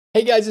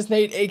Hey guys, it's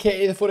Nate,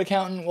 aka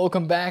TheFutAccountant.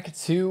 Welcome back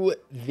to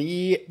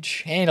the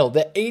channel.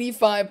 The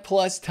 85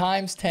 plus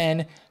times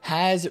 10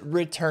 has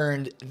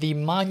returned. The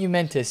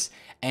monumentous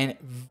and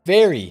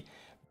very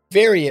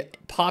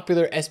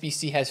popular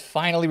SBC has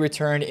finally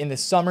returned in the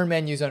summer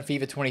menus on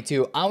FIFA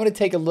 22. I'm going to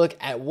take a look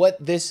at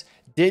what this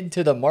did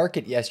to the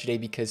market yesterday,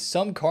 because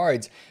some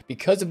cards,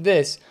 because of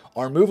this,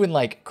 are moving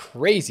like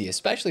crazy,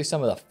 especially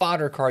some of the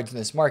fodder cards in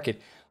this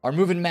market are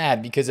moving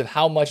mad because of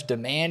how much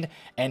demand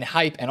and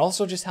hype, and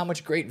also just how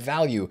much great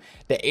value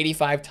the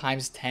 85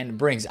 times 10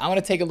 brings. I'm going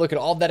to take a look at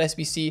all of that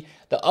SBC,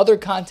 the other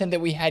content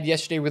that we had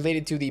yesterday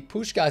related to the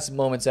Pushkas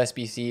Moments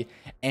SBC,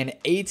 and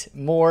 8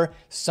 more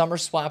summer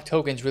swap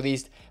tokens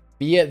released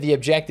via the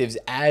objectives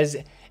as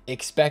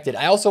expected.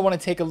 I also want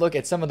to take a look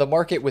at some of the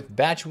market with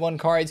batch 1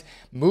 cards.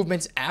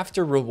 Movements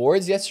after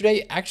rewards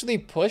yesterday actually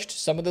pushed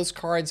some of those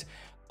cards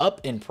up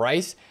in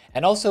price,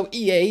 and also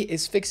EA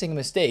is fixing a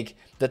mistake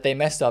that they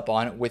messed up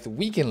on with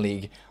Weekend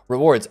League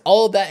rewards.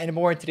 All of that and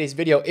more in today's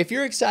video. If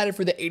you're excited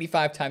for the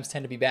 85 times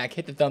 10 to be back,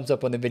 hit the thumbs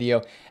up on the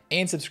video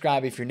and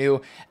subscribe if you're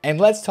new. And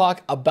let's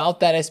talk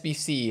about that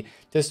SBC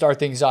to start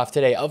things off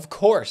today. Of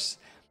course,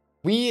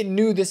 we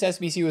knew this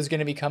SBC was going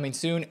to be coming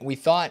soon. We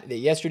thought that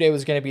yesterday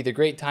was going to be the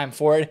great time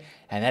for it,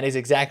 and that is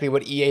exactly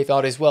what EA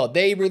thought as well.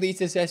 They released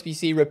this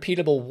SBC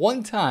repeatable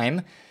one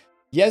time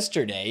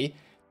yesterday,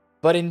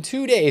 but in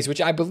 2 days, which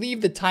I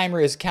believe the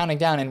timer is counting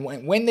down.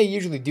 And when they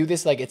usually do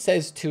this, like it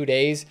says 2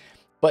 days,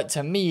 but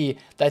to me,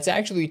 that's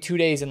actually 2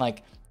 days and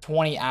like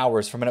 20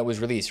 hours from when it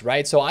was released,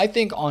 right? So I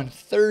think on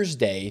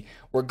Thursday,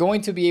 we're going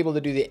to be able to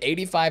do the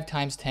 85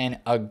 times 10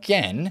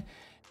 again.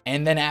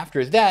 And then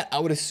after that, I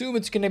would assume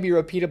it's going to be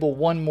repeatable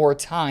one more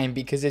time,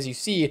 because as you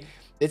see,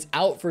 it's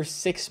out for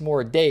 6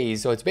 more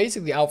days. So it's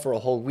basically out for a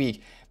whole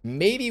week.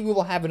 Maybe we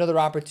will have another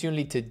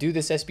opportunity to do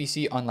this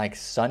SBC on like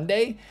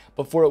Sunday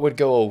before it would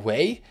go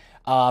away.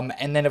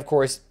 And then, of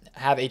course,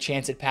 have a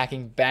chance at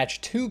packing batch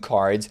 2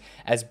 cards,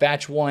 as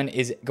batch 1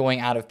 is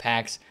going out of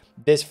packs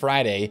this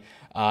Friday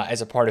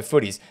as a part of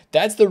footies.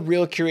 That's the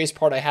real curious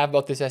part I have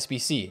about this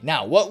SBC.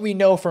 Now, what we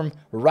know from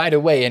right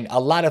away, and a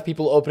lot of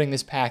people opening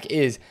this pack,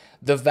 is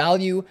the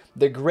value,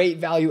 the great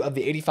value of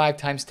the 85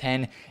 times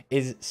 10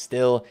 is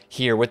still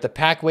here. With the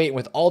pack weight,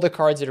 with all the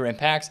cards that are in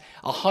packs,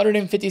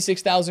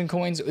 156,000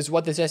 coins is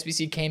what this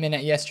SBC came in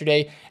at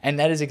yesterday, and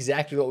that is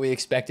exactly what we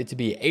expect it to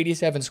be.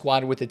 87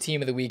 squad with a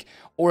team of the week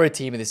or a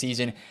team of the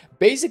season.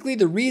 Basically,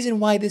 the reason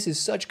why this is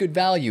such good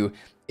value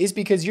is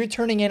because you're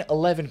turning in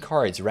 11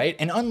 cards, right?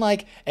 And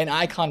unlike an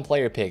icon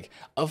player pick,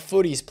 a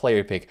footies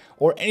player pick,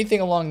 or anything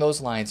along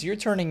those lines, you're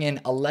turning in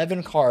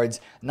 11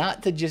 cards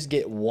not to just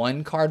get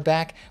 1 card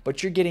back,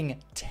 but you're getting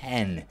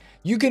 10.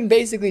 You can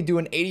basically do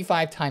an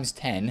 85 times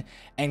 10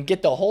 and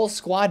get the whole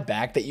squad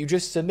back that you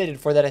just submitted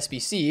for that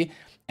SBC.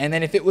 And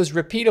then if it was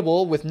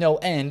repeatable with no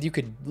end, you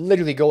could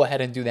literally go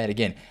ahead and do that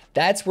again.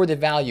 That's where the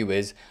value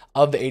is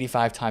of the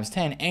 85 times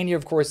 10. And you're,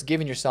 of course,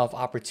 giving yourself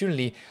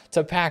opportunity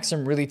to pack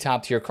some really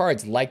top tier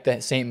cards like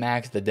the St.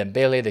 Max, the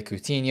Dembele, the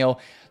Coutinho,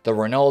 the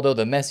Ronaldo,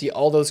 the Messi,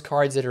 all those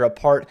cards that are a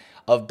part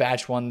of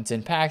batch 1 that's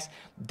in packs.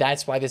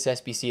 That's why this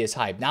SBC is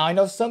hyped. Now, I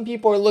know some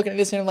people are looking at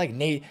this and they're like,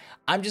 Nate,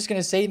 I'm just going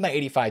to save my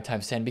 85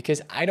 times 10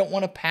 because I don't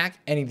want to pack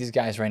any of these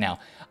guys right now.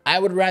 I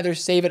would rather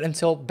save it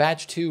until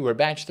batch 2 or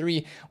batch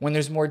 3 when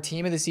there's more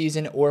team of the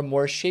season or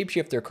more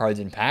shapeshifter cards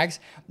in packs.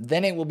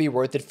 Then it will be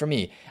worth it for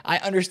me. I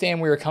understand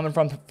where you're coming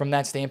from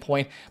that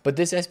standpoint, but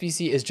this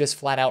SBC is just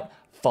flat out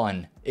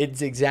fun. It's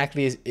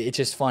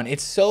just fun.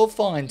 It's so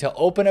fun to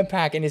open a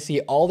pack and to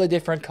see all the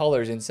different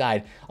colors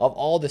inside of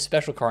all the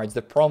special cards,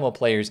 the promo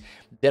players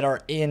that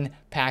are in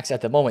packs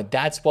at the moment.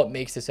 That's what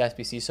makes this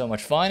SBC so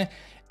much fun.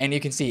 And you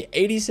can see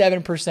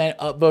 87%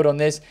 upvote on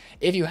this.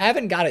 If you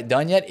haven't got it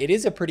done yet, it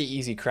is a pretty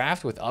easy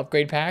craft with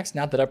upgrade packs.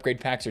 Not that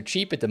upgrade packs are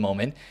cheap at the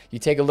moment. You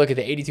take a look at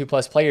the 82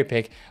 plus player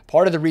pick.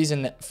 Part of the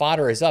reason that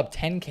fodder is up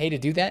 10K to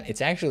do that,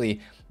 it's actually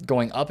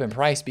going up in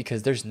price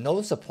because there's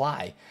no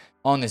supply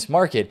on this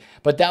market.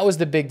 But that was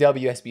the big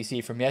W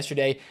SBC from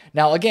yesterday.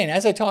 Now, again,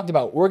 as I talked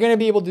about, we're going to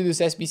be able to do this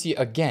SBC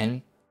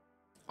again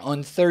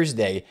on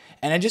Thursday.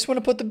 And I just want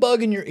to put the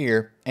bug in your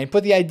ear and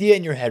put the idea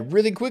in your head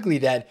really quickly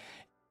that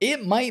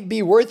it might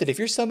be worth it. If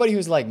you're somebody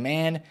who's like,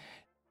 man,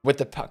 with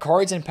the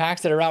cards and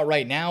packs that are out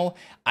right now,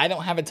 I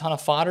don't have a ton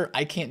of fodder.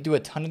 I can't do a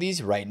ton of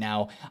these right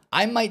now.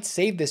 I might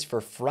save this for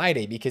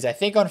Friday, because I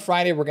think on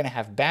Friday we're going to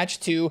have batch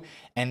 2,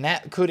 and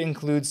that could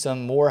include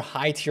some more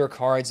high tier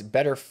cards,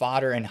 better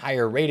fodder, and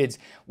higher rateds,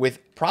 with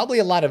probably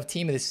a lot of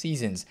team of the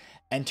seasons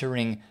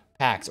entering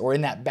packs, or in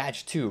that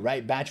batch 2,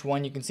 right? Batch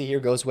 1, you can see here,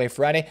 goes away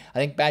Friday. I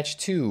think batch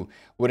 2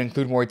 would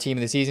include more team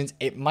of the seasons.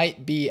 It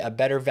might be a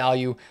better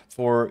value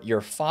for your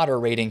fodder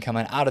rating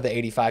coming out of the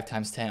 85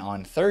 times 10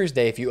 on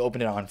Thursday if you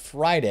open it on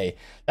Friday.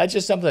 That's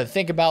just something to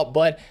think about,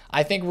 but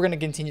I think we're going to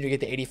continue to get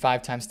the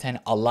 85 times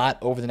 10 a lot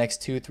over the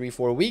next 2, 3,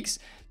 4 weeks.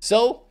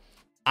 So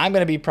I'm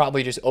going to be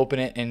probably just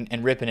opening it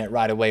and ripping it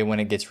right away when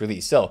it gets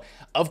released. So,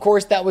 of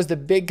course, that was the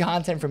big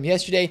content from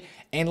yesterday.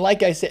 And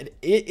like I said,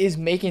 it is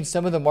making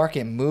some of the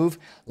market move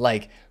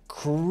like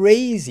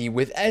crazy,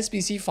 with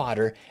SBC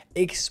Fodder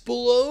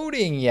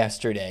exploding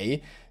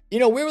yesterday You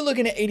know, we were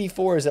looking at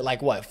 84s at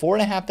like what,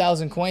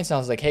 4,500 coins. And I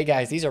was like, hey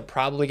guys, these are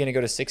probably going to go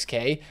to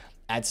 6K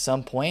at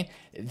some point.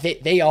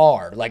 They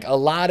are. Like, a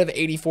lot of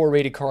 84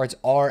 rated cards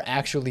are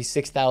actually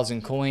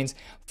 6,000 coins.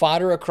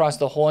 Fodder across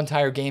the whole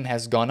entire game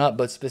has gone up,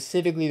 but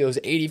specifically those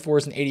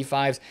 84s and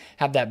 85s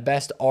have that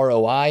best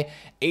ROI.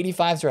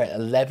 85s are at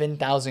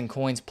 11,000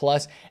 coins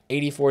plus.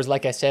 84s,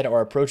 like I said,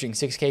 are approaching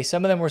 6K.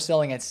 Some of them were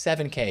selling at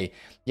 7K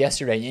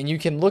yesterday. And you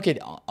can look at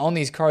on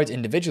these cards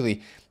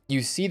individually,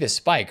 you see the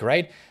spike,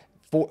 right?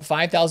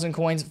 5,000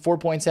 coins,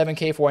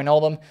 4.7K for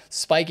Wijnaldum,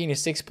 spiking to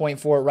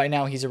 6.4. Right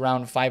now, he's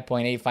around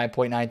 5.8,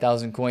 5.9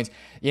 thousand coins.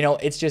 You know,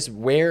 it's just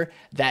where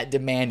that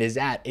demand is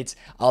at. It's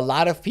a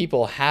lot of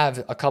people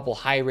have a couple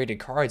high-rated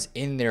cards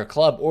in their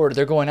club, or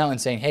they're going out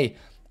and saying, hey,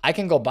 I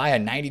can go buy a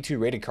 92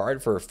 rated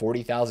card for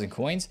 40,000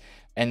 coins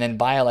and then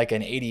buy like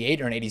an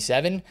 88 or an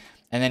 87.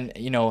 And then,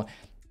 you know,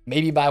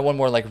 maybe buy one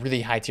more like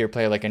really high-tier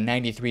player, like a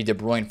 93 De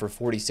Bruyne for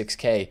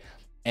 46K.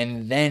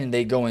 And then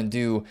they go and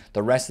do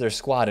the rest of their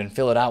squad and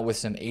fill it out with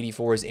some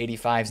 84s,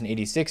 85s, and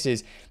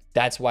 86s.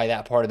 That's why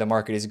that part of the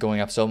market is going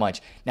up so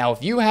much. Now,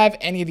 if you have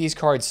any of these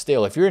cards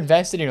still, if you're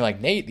invested and you're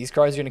like, Nate, these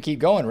cards are going to keep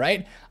going,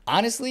 right?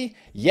 Honestly,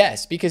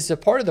 yes, because the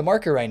part of the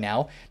market right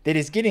now that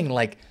is getting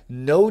like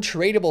no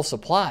tradable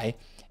supply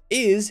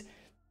is,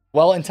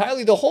 well,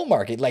 entirely the whole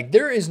market. Like,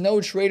 there is no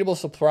tradable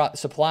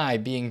supply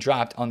being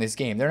dropped on this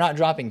game. They're not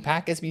dropping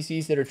pack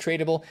SBCs that are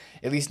tradable,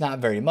 at least not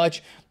very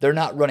much. They're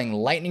not running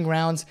lightning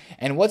rounds.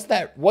 And what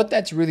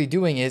that's really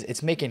doing is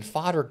it's making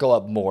fodder go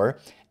up more,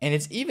 and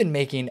it's even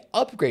making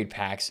upgrade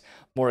packs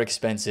more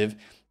expensive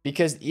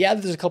because, yeah,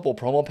 there's a couple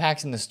promo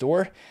packs in the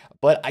store,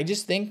 but I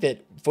just think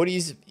that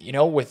footies, you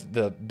know, with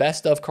the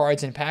best of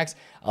cards and packs,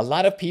 a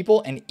lot of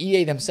people and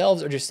EA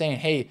themselves are just saying,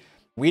 hey,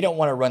 we don't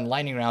want to run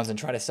lightning rounds and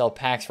try to sell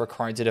packs for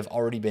cards that have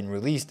already been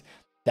released.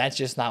 That's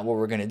just not what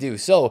we're going to do.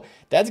 So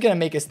that's going to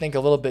make us think a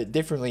little bit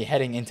differently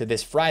heading into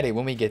this Friday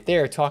when we get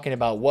there, talking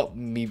about what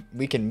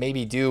we can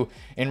maybe do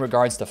in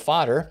regards to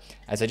fodder,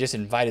 as I just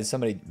invited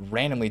somebody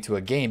randomly to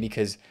a game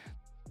because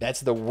that's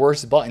the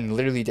worst button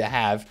literally to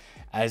have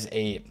as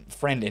a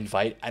friend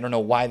invite. I don't know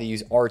why they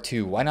use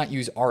R2. Why not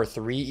use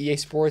R3 EA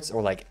Sports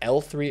or like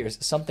L3 or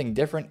something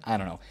different? I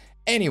don't know.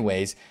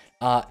 Anyways,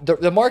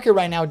 the market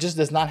right now just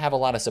does not have a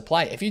lot of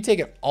supply. If you take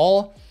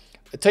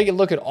a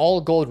look at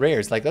all gold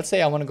rares, like let's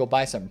say I want to go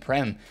buy some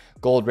Prem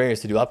gold rares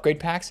to do upgrade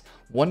packs,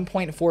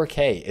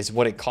 1.4K is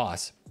what it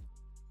costs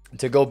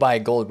to go buy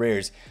gold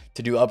rares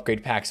to do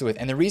upgrade packs with.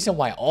 And the reason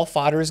why all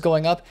fodder is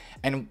going up,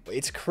 and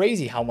it's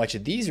crazy how much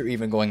of these are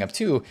even going up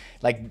too,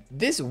 like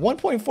this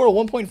 1.4,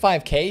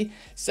 1.5K,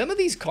 some of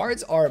these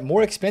cards are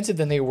more expensive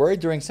than they were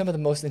during some of the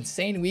most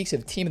insane weeks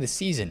of Team of the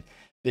Season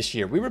this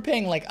year. We were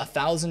paying like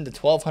 1,000 to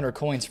 1,200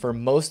 coins for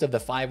most of the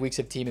 5 weeks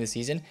of Team of the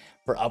Season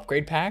for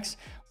upgrade packs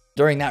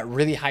during that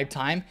really hype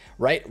time.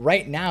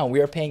 Right now, we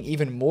are paying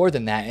even more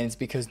than that, and it's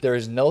because there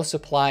is no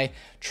supply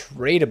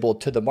tradable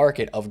to the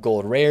market of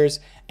gold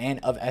rares and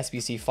of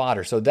SBC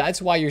fodder. So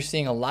that's why you're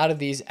seeing a lot of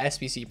these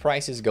SBC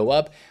prices go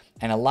up,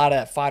 and a lot of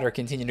that fodder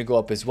continue to go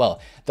up as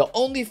well. The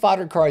only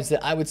fodder cards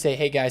that I would say,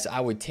 hey guys, I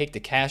would take the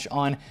cash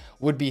on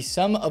would be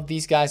some of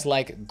these guys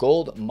like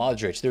Gold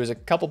Modric. There was a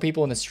couple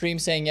people in the stream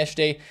saying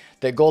yesterday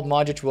that Gold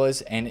Modric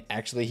was, and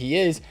actually he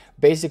is,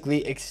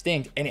 basically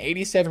extinct. An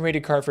 87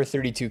 rated card for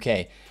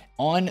 32K.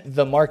 On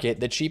the market,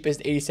 the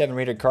cheapest 87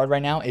 rated card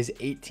right now is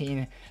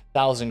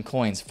 18,000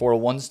 coins for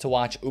ones to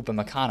watch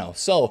Upamecano.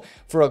 So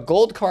for a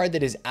gold card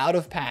that is out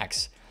of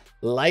packs,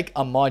 like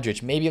a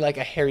Modric, maybe like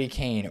a Harry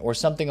Kane or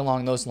something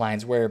along those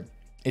lines, where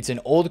it's an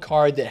old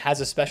card that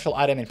has a special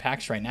item in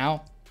packs right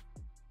now.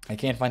 I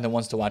can't find the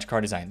ones to watch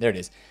card design. There it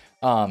is.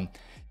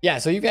 Yeah,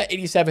 so you've got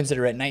 87s that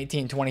are at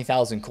 19,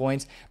 20,000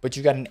 coins, but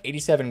you've got an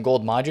 87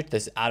 gold Modric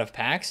that's out of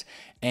packs,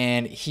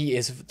 and he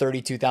is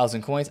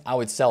 32,000 coins. I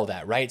would sell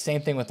that, right?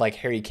 Same thing with like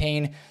Harry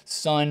Kane,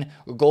 Son,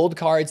 gold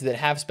cards that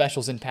have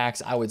specials in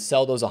packs. I would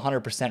sell those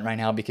 100% right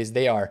now because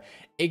they are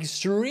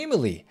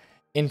extremely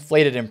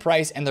inflated in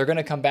price, and they're going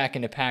to come back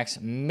into packs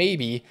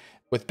maybe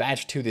with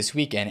batch 2 this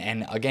weekend.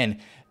 And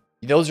again,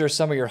 those are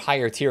some of your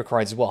higher tier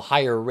cards as well,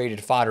 higher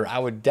rated fodder. I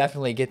would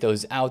definitely get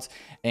those out,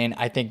 and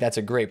I think that's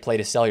a great play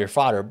to sell your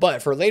fodder.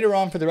 But for later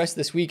on for the rest of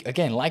this week,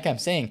 again, like I'm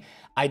saying,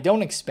 I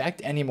don't expect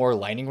any more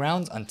lightning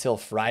rounds until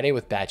Friday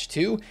with batch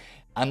 2,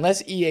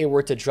 unless EA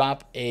were to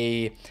drop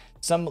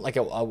like a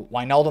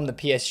Wijnaldum the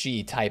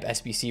PSG type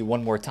SBC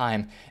one more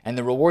time, and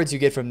the rewards you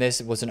get from this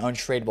was an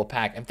untradeable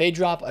pack. If they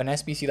drop an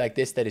SBC like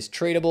this that is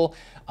tradable,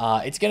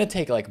 it's going to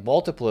take like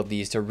multiple of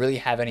these to really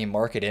have any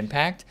market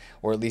impact,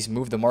 or at least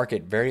move the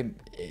market very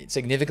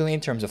significantly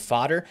in terms of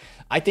fodder.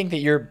 I think that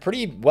you're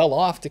pretty well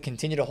off to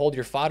continue to hold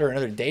your fodder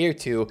another day or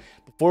two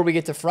before we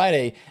get to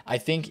Friday. I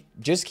think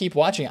just keep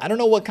watching. I don't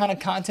know what kind of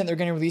content they're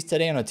going to release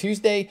today on a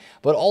Tuesday,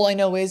 but all I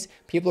know is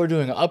people are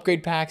doing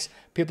upgrade packs.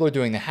 People are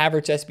doing the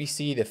Havertz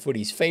SBC, the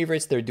Footies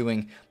favorites. They're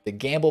doing the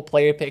gamble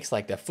player picks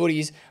like the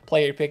Footies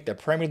player pick, the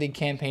Premier League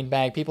campaign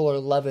bag. People are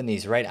loving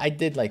these, right? I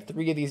did like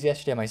 3 of these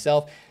yesterday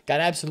myself.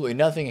 Got absolutely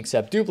nothing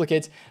except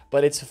duplicates,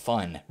 but it's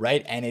fun,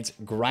 right? And it's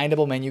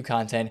grindable menu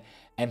content,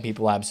 and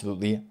people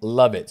absolutely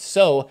love it.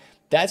 So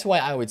that's why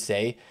I would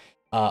say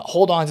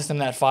hold on to some of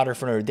that fodder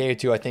for another day or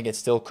two. I think it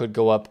still could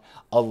go up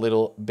a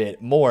little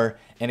bit more.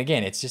 And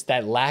again, it's just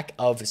that lack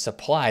of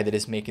supply that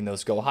is making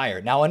those go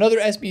higher. Now, another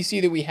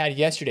SBC that we had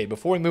yesterday,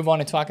 before we move on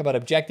and talk about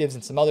objectives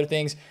and some other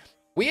things,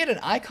 we had an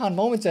Icon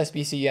Moments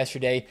SBC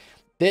yesterday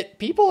that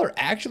people are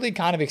actually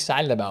kind of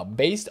excited about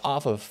based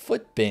off of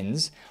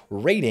Futbin's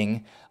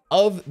rating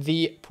of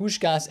the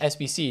Puskás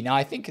SBC. Now,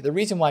 I think the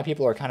reason why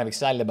people are kind of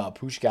excited about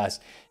Puskás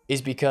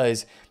is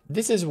because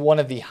this is one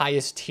of the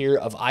highest tier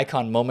of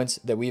icon moments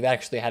that we've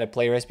actually had a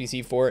player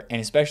SBC for, and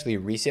especially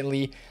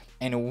recently.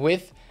 And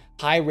with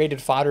high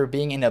rated fodder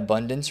being in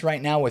abundance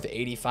right now with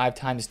 85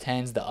 times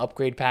 10s, the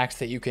upgrade packs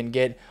that you can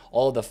get,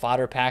 all of the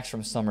fodder packs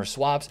from summer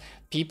swaps,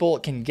 people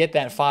can get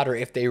that fodder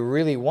if they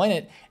really want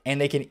it,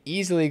 and they can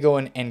easily go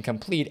in and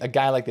complete a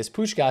guy like this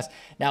Puskás.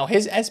 Now,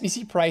 his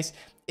SBC price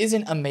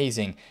isn't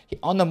amazing.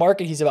 On the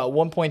market, he's about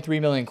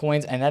 1.3 million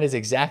coins, and that is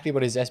exactly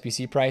what his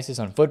SBC price is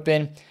on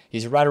Futbin.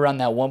 He's right around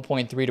that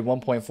 1.3 to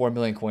 1.4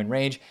 million coin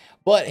range,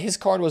 but his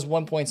card was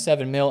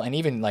 1.7 mil and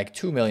even like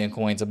 2 million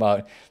coins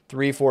about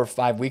 3, 4,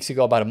 5 weeks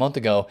ago, about a month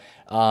ago.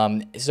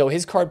 So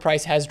his card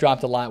price has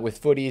dropped a lot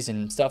with footies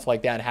and stuff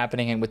like that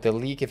happening, and with the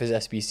leak of his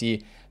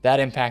SBC, that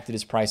impacted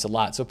his price a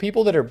lot. So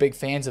people that are big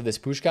fans of this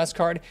Puskás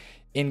card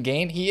in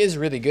game, he is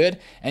really good,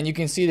 and you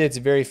can see that it's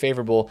very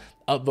favorable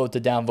upvote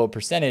to downvote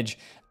percentage,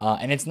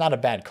 and it's not a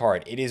bad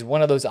card. It is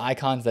one of those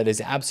icons that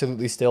is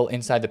absolutely still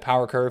inside the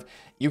power curve.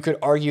 You could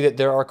argue that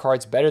there are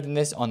cards better than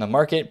this on the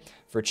market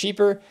for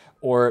cheaper,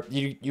 or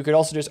you could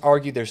also just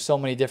argue there's so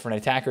many different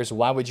attackers.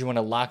 Why would you want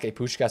to lock a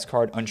Puskás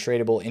card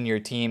untradeable in your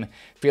team,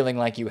 feeling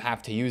like you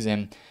have to use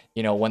him,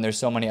 you know, when there's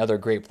so many other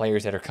great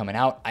players that are coming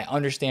out? I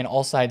understand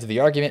all sides of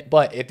the argument,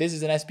 but if this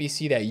is an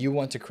SBC that you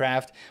want to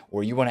craft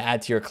or you want to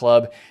add to your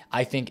club,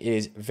 I think it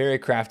is very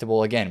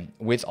craftable, again,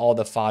 with all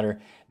the fodder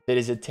that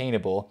is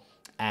attainable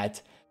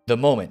at the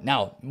moment.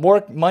 Now,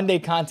 more Monday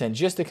content,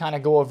 just to kind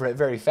of go over it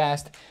very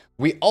fast.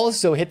 We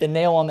also hit the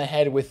nail on the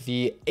head with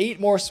the 8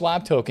 more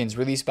swap tokens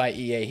released by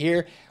EA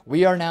here.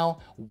 We are now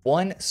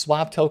 1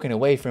 swap token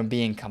away from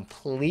being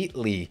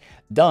completely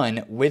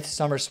done with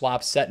Summer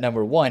Swap set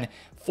number 1.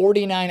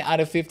 49 out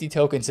of 50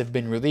 tokens have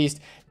been released.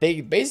 They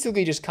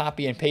basically just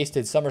copy and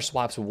pasted Summer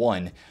Swaps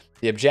 1,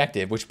 the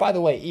objective, which, by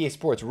the way, EA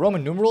Sports,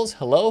 Roman numerals,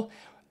 hello?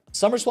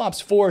 Summer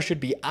Swaps 4 should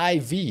be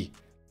IV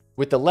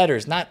with the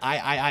letters, not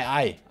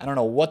I. I don't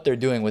know what they're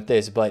doing with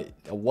this, but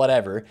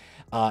whatever.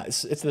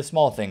 It's the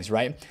small things,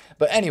 right?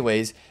 But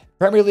anyways,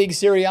 Premier League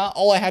Serie A,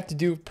 all I have to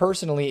do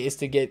personally is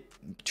to get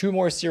 2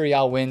 more Serie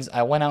A wins.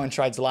 I went out and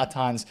tried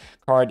Zlatan's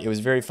card. It was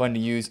very fun to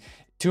use.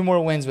 2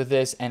 more wins with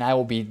this, and I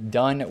will be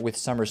done with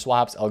Summer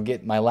Swaps. I'll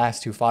get my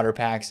last 2 fodder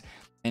packs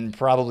and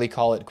probably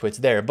call it quits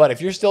there. But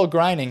if you're still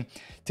grinding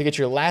to get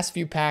your last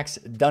few packs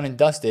done and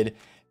dusted,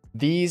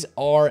 these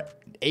are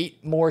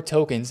 8 more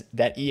tokens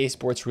that EA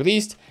Sports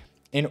released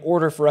in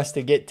order for us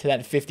to get to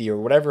that 50 or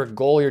whatever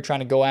goal you're trying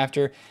to go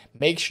after.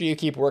 Make sure you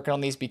keep working on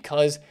these,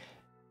 because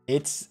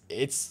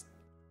it's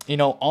you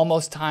know,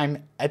 almost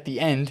time at the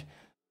end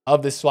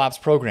of the swaps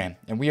program,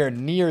 and we are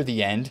near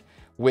the end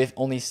with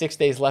only 6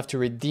 days left to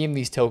redeem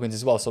these tokens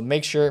as well. So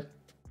make sure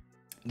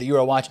that you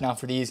are watching out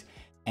for these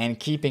and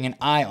keeping an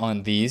eye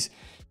on these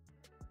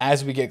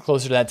as we get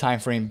closer to that time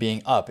frame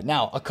being up.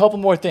 Now, a couple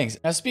more things.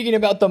 Now, speaking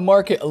about the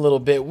market a little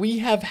bit, we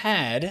have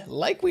had,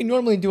 like we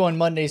normally do on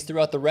Mondays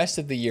throughout the rest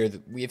of the year,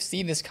 we have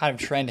seen this kind of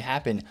trend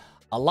happen.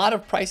 A lot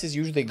of prices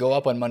usually go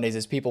up on Mondays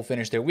as people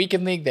finish their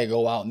weekend league. They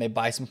go out and they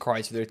buy some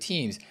cards for their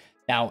teams.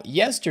 Now,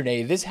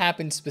 yesterday, this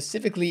happened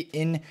specifically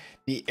in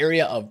the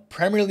area of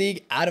Premier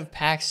League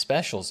out-of-pack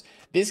specials.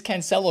 This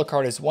Cancelo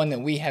card is one that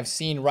we have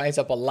seen rise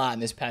up a lot in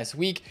this past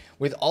week,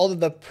 with all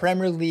of the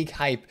Premier League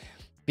hype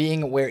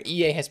being where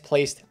EA has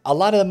placed a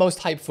lot of the most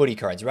hyped footy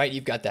cards, right?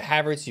 You've got the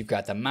Havertz, you've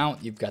got the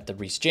Mount, you've got the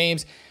Reece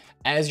James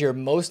as your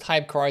most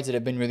hyped cards that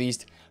have been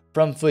released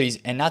from footies,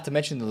 and not to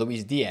mention the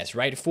Luis Diaz,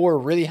 right? 4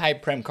 really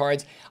hyped Prem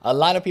cards. A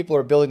lot of people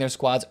are building their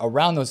squads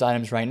around those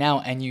items right now,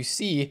 and you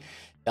see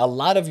a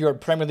lot of your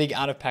Premier League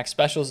out-of-pack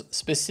specials,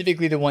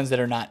 specifically the ones that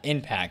are not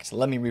in packs.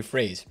 Let me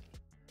rephrase.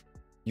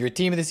 Your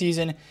team of the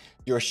season,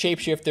 your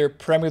shapeshifter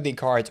Premier League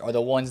cards are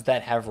the ones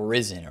that have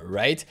risen,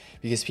 right?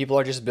 Because people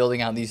are just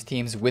building out these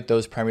teams with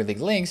those Premier League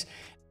links,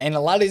 and a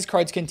lot of these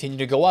cards continue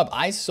to go up.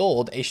 I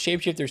sold a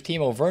shapeshifter's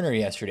Timo Werner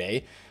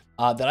yesterday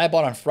that I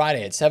bought on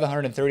Friday at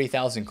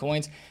 730,000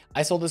 coins.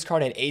 I sold this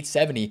card at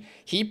 870.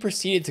 He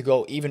proceeded to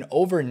go even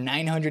over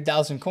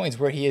 900,000 coins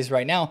where he is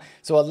right now.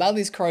 So a lot of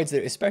these cards,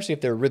 especially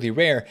if they're really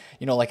rare,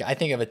 you know, like I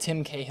think of a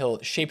Tim Cahill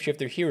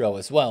Shapeshifter Hero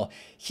as well.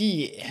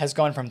 He has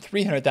gone from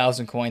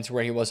 300,000 coins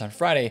where he was on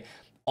Friday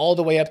all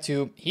the way up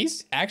to,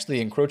 he's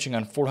actually encroaching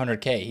on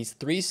 400K. He's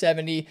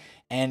 370,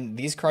 and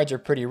these cards are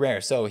pretty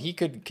rare. So he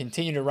could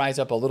continue to rise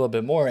up a little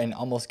bit more and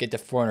almost get to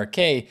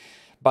 400K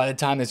by the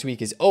time this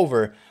week is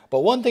over.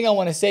 But one thing I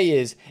want to say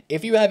is,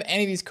 if you have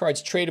any of these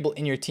cards tradable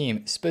in your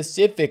team,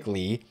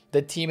 specifically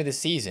the team of the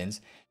seasons,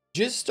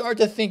 just start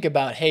to think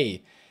about,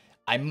 hey,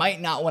 I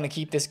might not want to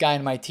keep this guy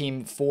in my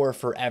team for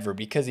forever.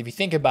 Because if you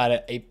think about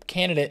it, a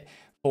candidate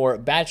for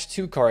batch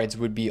 2 cards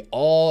would be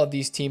all of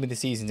these team of the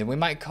seasons, and we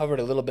might cover it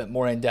a little bit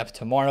more in depth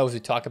tomorrow as we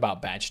talk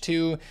about batch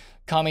 2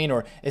 coming,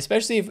 or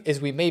especially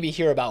as we maybe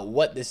hear about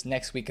what this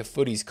next week of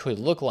footies could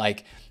look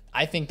like.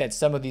 I think that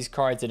some of these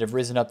cards that have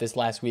risen up this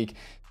last week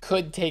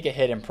could take a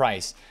hit in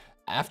price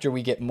after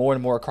we get more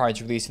and more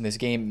cards released in this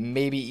game.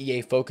 Maybe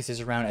EA focuses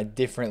around a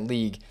different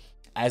league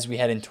as we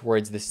head in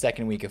towards the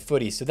second week of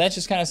footy. So that's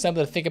just kind of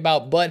something to think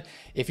about. But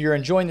if you're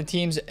enjoying the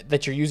teams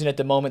that you're using at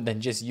the moment,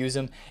 then just use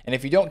them. And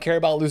if you don't care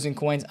about losing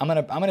coins, I'm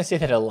gonna say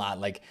that a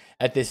lot, like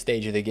at this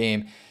stage of the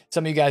game.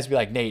 Some of you guys be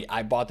like, Nate,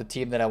 I bought the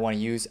team that I want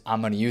to use,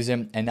 I'm gonna use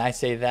him. And I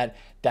say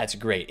that's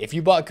great. If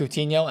you bought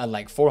Coutinho at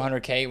like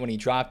 400k when he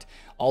dropped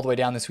all the way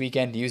down this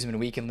weekend to use him in a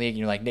weekend league, and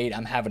you're like, Nate,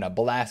 I'm having a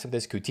blast with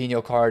this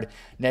Coutinho card,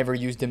 never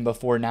used him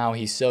before, now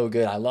he's so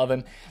good, I love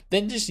him,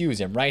 then just use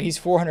him, right? He's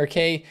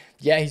 400k.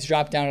 Yeah, he's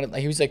dropped down,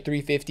 he was like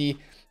 350.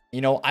 You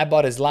know, I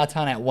bought a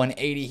Zlatan at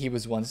 180. He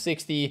was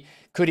 160.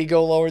 Could he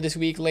go lower this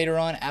week later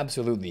on?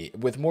 Absolutely.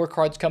 With more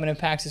cards coming in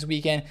packs this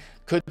weekend,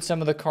 could some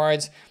of the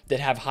cards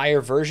that have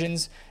higher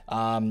versions,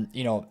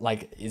 you know,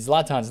 like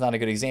Zlatan's not a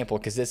good example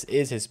because this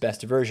is his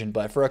best version,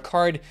 but for a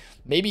card,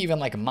 maybe even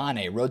like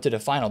Mane, Road to the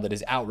Final, that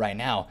is out right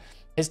now,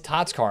 his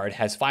TOTS card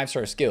has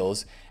 5-star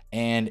skills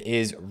and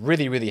is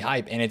really, really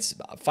hype, and it's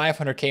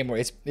 500k more.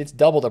 It's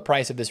double the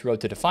price of this Road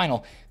to the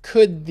Final.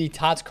 Could the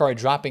TOTS card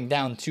dropping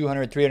down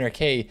 200,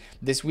 300k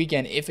this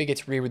weekend, if it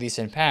gets re-released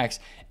in packs,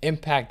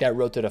 impact that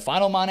Road to the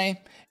Final Mane?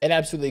 It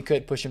absolutely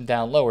could push him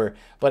down lower.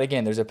 But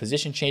again, there's a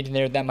position change in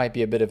there. That might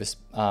be a bit of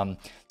a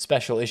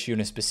special issue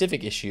and a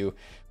specific issue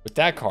with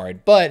that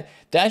card. But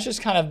that's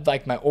just kind of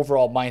like my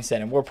overall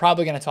mindset. And we're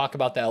probably going to talk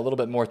about that a little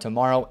bit more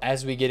tomorrow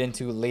as we get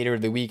into later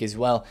in the week as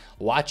well,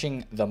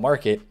 watching the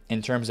market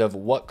in terms of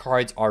what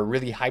cards are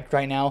really hyped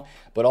right now,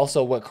 but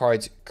also what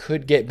cards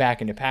could get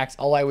back into packs.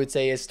 All I would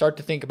say is start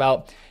to think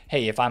about,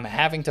 hey, if I'm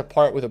having to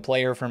part with a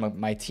player from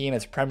my team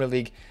that's Premier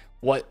League,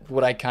 what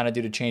would I kind of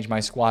do to change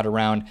my squad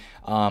around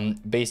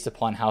based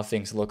upon how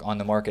things look on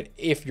the market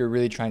if you're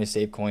really trying to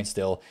save coins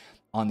still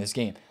on this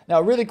game. Now,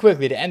 really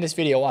quickly to end this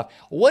video off,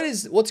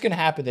 what's going to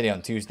happen today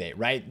on Tuesday,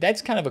 right?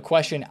 That's kind of a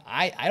question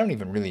I don't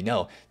even really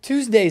know.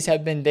 Tuesdays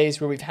have been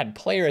days where we've had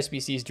player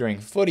SBCs during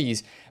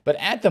footies, but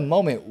at the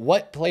moment,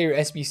 what player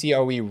SBC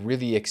are we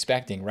really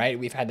expecting, right?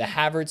 We've had the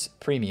Havertz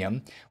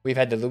Premium, we've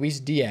had the Luis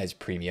Diaz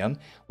Premium,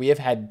 we have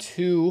had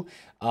two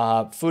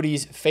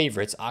footies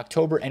favorites,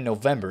 October and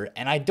November,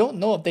 and I don't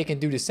know if they can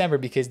do December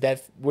because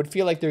that would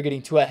feel like they're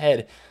getting too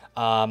ahead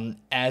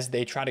as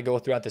they try to go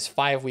throughout this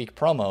 5-week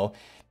promo.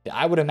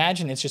 I would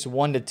imagine it's just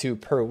 1 to 2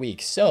 per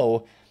week.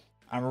 So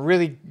I'm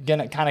really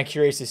kind of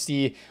curious to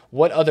see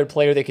what other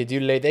player they could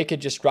do today. They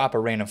could just drop a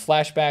random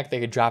flashback.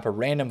 They could drop a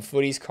random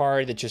footies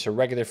card that's just a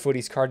regular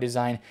footies card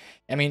design.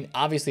 I mean,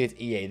 obviously it's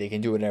EA. They can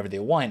do whatever they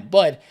want.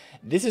 But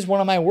this is one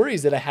of my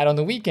worries that I had on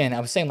the weekend. I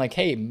was saying like,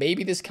 hey,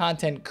 maybe this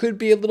content could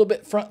be a little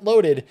bit front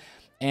loaded.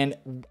 And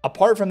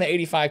apart from the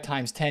 85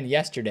 times 10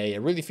 yesterday, it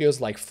really feels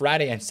like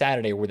Friday and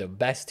Saturday were the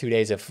best 2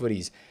 days of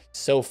footies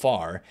so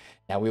far.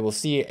 Now, we will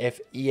see if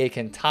EA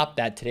can top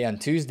that today on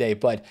Tuesday.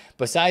 But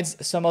besides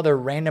some other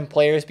random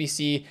player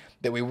SBC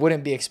that we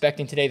wouldn't be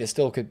expecting today that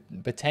still could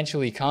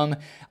potentially come,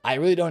 I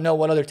really don't know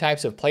what other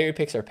types of player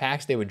picks or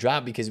packs they would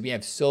drop because we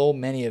have so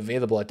many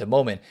available at the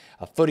moment.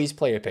 A footies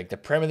player pick, the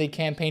Premier League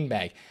campaign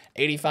bag,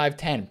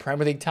 85-10,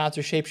 Premier League Tots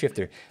or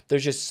Shapeshifter.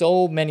 There's just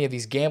so many of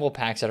these gamble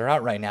packs that are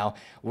out right now.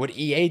 Would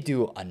EA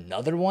do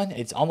another one?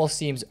 It almost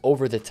seems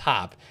over the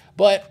top,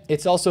 but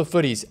it's also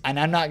footies, and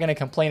I'm not going to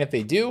complain if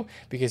they do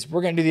because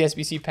we're going to do the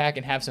SBC pack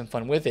and have some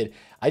fun with it.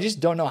 I just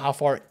don't know how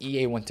far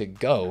EA want to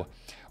go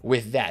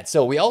with that.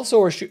 So we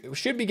also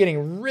should be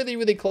getting really,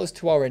 really close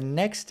to our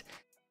next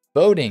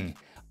voting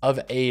of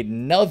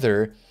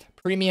another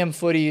premium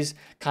footies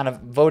kind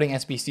of voting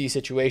SBC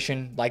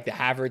situation, like the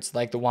Havertz,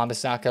 like the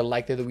Wan-Bissaka,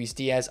 like the Luis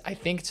Diaz. I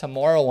think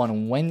tomorrow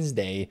on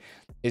Wednesday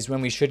is when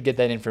we should get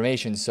that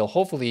information. So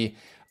hopefully,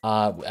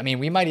 I mean,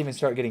 we might even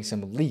start getting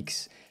some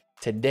leaks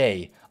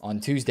today on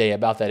Tuesday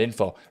about that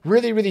info.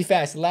 Really, really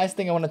fast. The last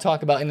thing I want to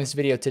talk about in this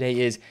video today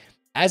is,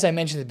 as I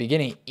mentioned at the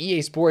beginning,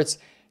 EA Sports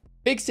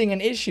fixing an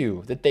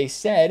issue that they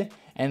said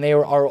and they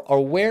are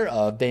aware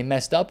of they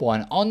messed up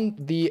on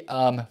the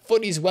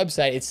footies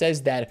website. It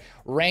says that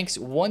ranks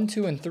 1,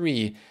 2, and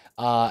 3,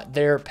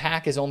 their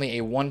pack is only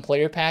a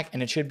 1-player pack,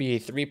 and it should be a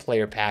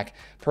 3-player pack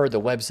per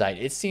the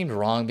website. It seemed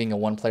wrong being a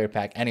 1-player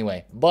pack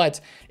anyway. But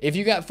if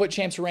you got FUT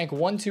Champs rank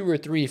 1, 2, or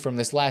 3 from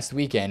this last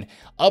weekend,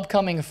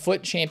 upcoming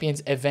FUT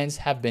Champions events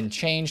have been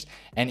changed,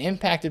 and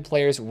impacted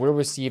players will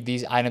receive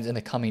these items in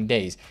the coming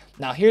days.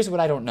 Now, here's what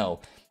I don't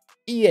know.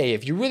 EA,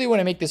 if you really want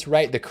to make this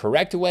right the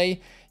correct way,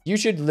 you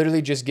should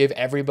literally just give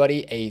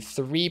everybody a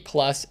 3+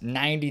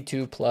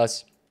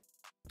 92+,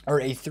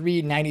 or a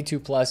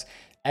 392+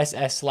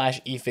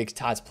 SS/EFIX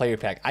TOTS player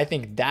pack. I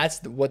think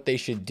that's what they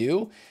should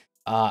do.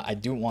 I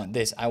do want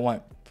this. I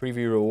want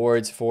preview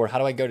rewards for, how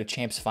do I go to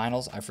Champs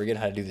Finals? I forget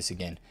how to do this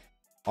again.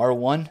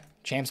 R1,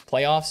 Champs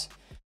Playoffs.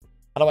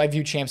 How do I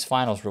view Champs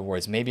Finals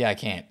rewards? Maybe I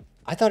can't.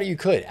 I thought you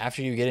could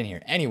after you get in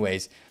here.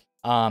 Anyways,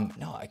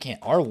 No, I can't.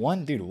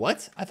 R1, dude,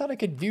 what? I thought I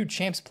could view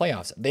champs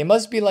playoffs. They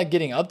must be like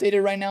getting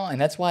updated right now, and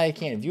that's why I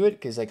can't view it,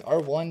 because like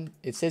R1,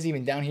 it says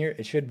even down here,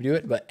 it should do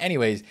it. But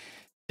anyways,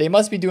 they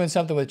must be doing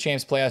something with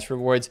champs playoffs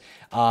rewards.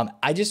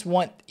 I just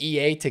want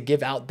EA to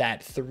give out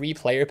that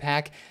 3-player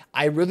pack.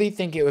 I really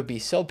think it would be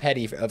so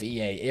petty of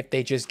EA if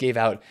they just gave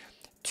out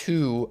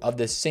 2 of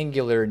the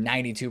singular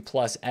 92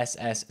 plus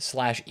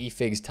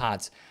SS/efigs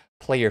tots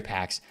player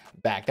packs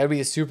back. That would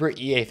be a super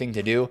EA thing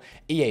to do.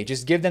 EA,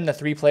 just give them the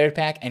 3-player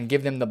pack and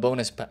give them the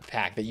bonus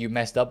pack that you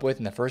messed up with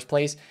in the first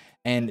place,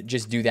 and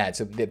just do that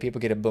so that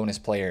people get a bonus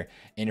player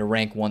in a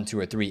rank 1, 2,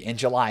 or 3 in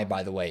July.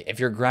 By the way, if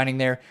you're grinding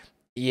there,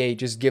 EA,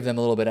 just give them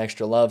a little bit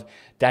extra love.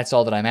 That's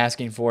all that I'm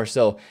asking for.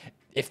 So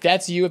if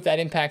that's you, if that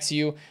impacts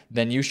you,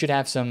 then you should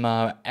have some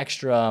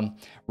extra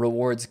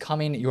rewards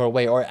coming your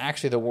way, or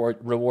actually the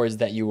rewards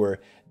that you were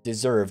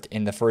deserved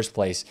in the first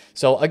place.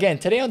 So again,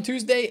 today on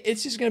Tuesday,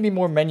 it's just going to be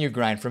more menu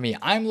grind for me.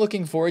 I'm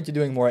looking forward to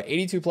doing more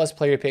 82 plus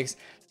player picks,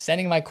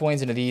 sending my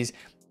coins into these,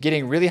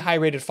 getting really high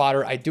rated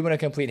fodder. I do want to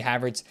complete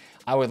Havertz.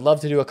 I would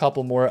love to do a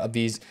couple more of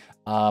these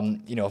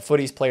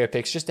footies player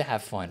picks just to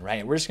have fun,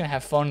 right? We're just going to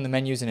have fun in the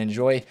menus and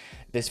enjoy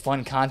this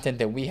fun content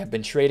that we have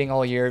been trading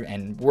all year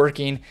and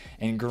working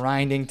and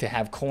grinding to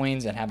have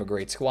coins and have a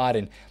great squad.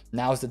 And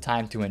now's the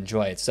time to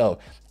enjoy it. So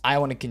I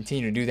want to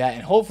continue to do that.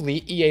 And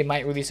hopefully EA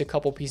might release a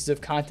couple pieces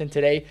of content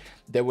today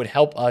that would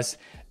help us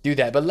do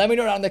that. But let me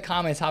know down in the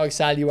comments how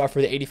excited you are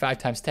for the 85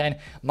 times 10.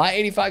 My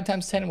 85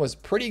 times 10 was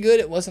pretty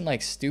good. It wasn't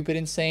like stupid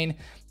insane.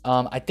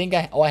 I think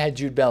I had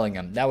Jude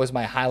Bellingham. That was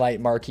my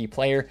highlight marquee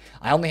player.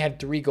 I only had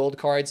 3 gold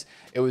cards.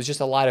 It was just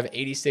a lot of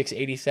 86,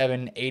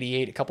 87,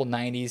 88, a couple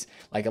 90s,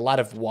 like a lot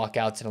of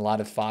walkouts and a lot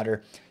of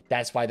fodder.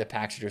 That's why the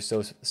packs are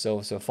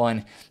so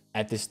fun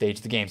at this stage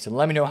of the game. So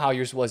let me know how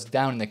yours was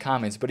down in the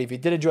comments. But if you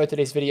did enjoy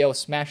today's video,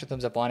 smash a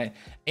thumbs up on it.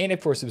 And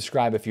of course,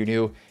 subscribe if you're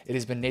new. It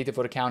has been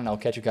TheFutAccountant. I'll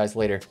catch you guys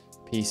later.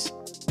 Peace.